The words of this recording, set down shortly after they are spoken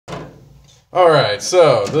Alright,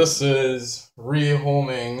 so this is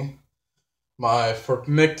rehoming my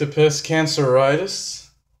Formictopus cancerides,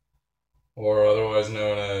 or otherwise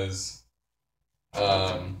known as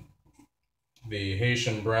um, the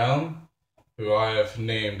Haitian brown, who I have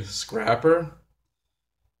named Scrapper.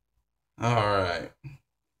 Alright,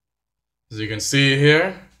 as you can see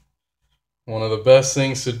here, one of the best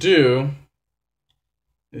things to do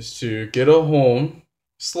is to get a home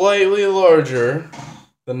slightly larger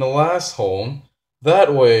than the last home.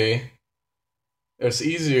 That way, it's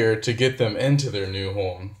easier to get them into their new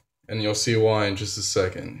home. And you'll see why in just a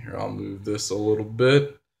second. Here, I'll move this a little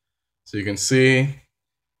bit so you can see.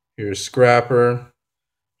 Here's Scrapper.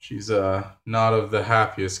 She's not of the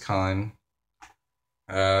happiest kind.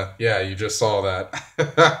 Yeah, you just saw that.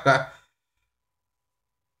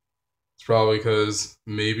 It's probably because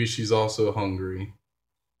maybe she's also hungry.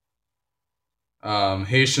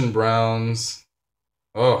 Haitian browns.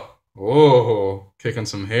 Oh, kicking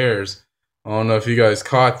some hairs. I don't know if you guys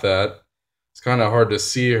caught that. It's kind of hard to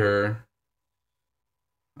see her.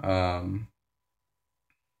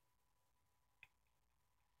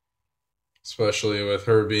 Especially with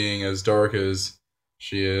her being as dark as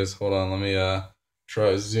she is. Hold on, let me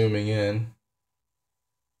try zooming in.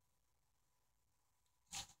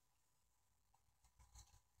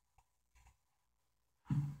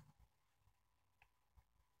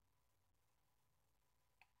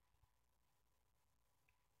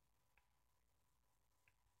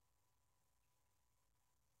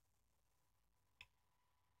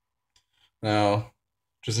 Now,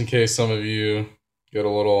 just in case some of you get a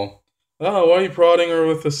little, oh, why are you prodding her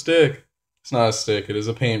with a stick? It's not a stick, it is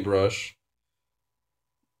a paintbrush.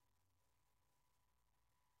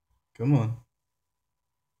 Come on.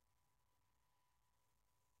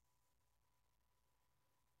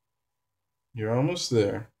 You're almost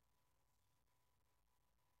there.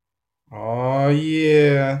 Oh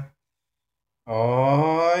yeah.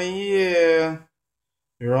 Oh yeah.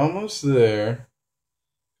 You're almost there.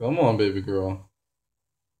 Come on, baby girl.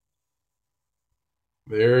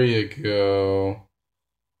 There you go.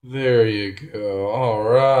 There you go. All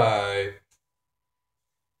right.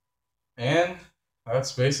 And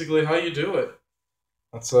that's basically how you do it.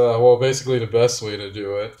 That's well, basically the best way to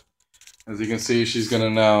do it. As you can see, she's gonna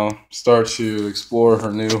now start to explore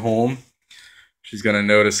her new home. She's gonna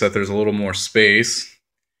notice that there's a little more space.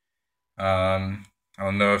 I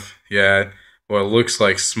don't know if, yeah, well, it looks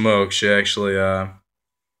like smoke. She actually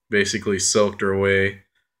basically soaked her way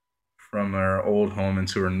from her old home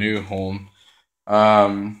into her new home.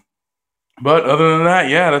 But other than that,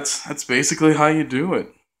 yeah, that's basically how you do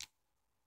it.